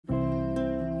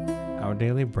Our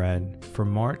Daily Bread for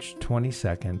March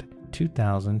 22nd,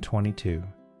 2022,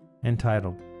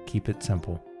 entitled Keep It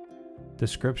Simple. The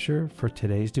scripture for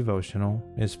today's devotional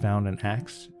is found in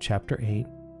Acts chapter 8,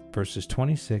 verses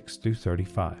 26 through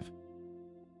 35.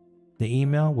 The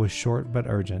email was short but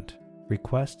urgent.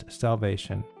 Request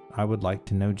salvation. I would like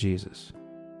to know Jesus.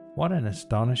 What an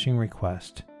astonishing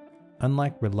request.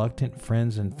 Unlike reluctant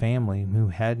friends and family who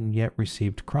hadn't yet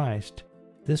received Christ,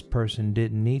 this person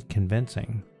didn't need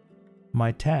convincing.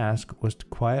 My task was to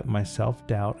quiet my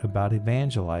self-doubt about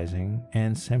evangelizing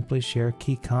and simply share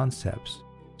key concepts,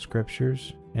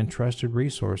 scriptures, and trusted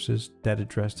resources that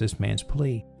address this man's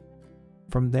plea.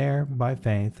 From there, by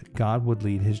faith, God would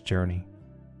lead his journey.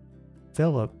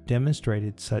 Philip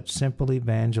demonstrated such simple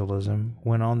evangelism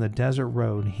when on the desert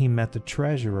road he met the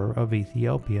treasurer of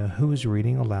Ethiopia who was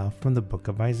reading aloud from the book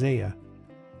of Isaiah.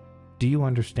 "Do you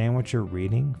understand what you're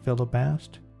reading?" Philip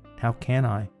asked. "How can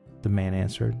I?" the man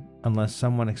answered, "unless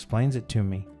someone explains it to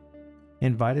me."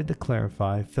 Invited to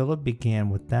clarify, Philip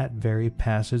began with that very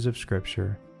passage of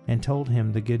scripture and told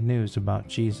him the good news about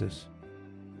Jesus.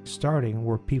 Starting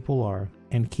where people are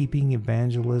and keeping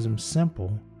evangelism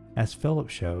simple, as Philip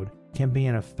showed, can be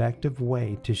an effective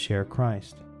way to share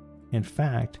Christ. In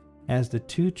fact, as the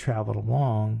two traveled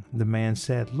along, the man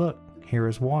said, "Look, here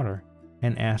is water,"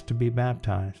 and asked to be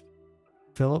baptized.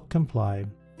 Philip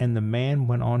complied, and the man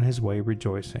went on his way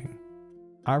rejoicing.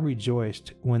 I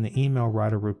rejoiced when the email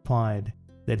writer replied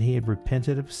that he had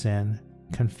repented of sin,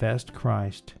 confessed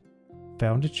Christ,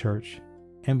 found a church,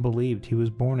 and believed he was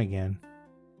born again.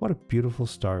 What a beautiful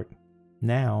start.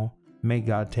 Now, may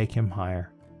God take him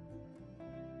higher.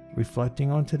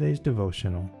 Reflecting on today's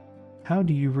devotional, how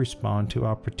do you respond to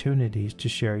opportunities to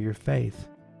share your faith?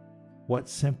 What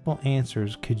simple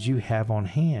answers could you have on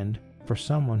hand for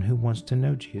someone who wants to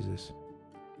know Jesus?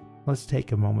 Let's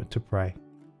take a moment to pray.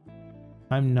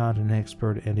 I'm not an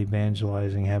expert at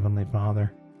evangelizing, Heavenly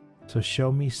Father, so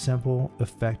show me simple,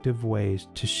 effective ways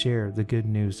to share the good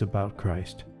news about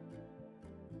Christ.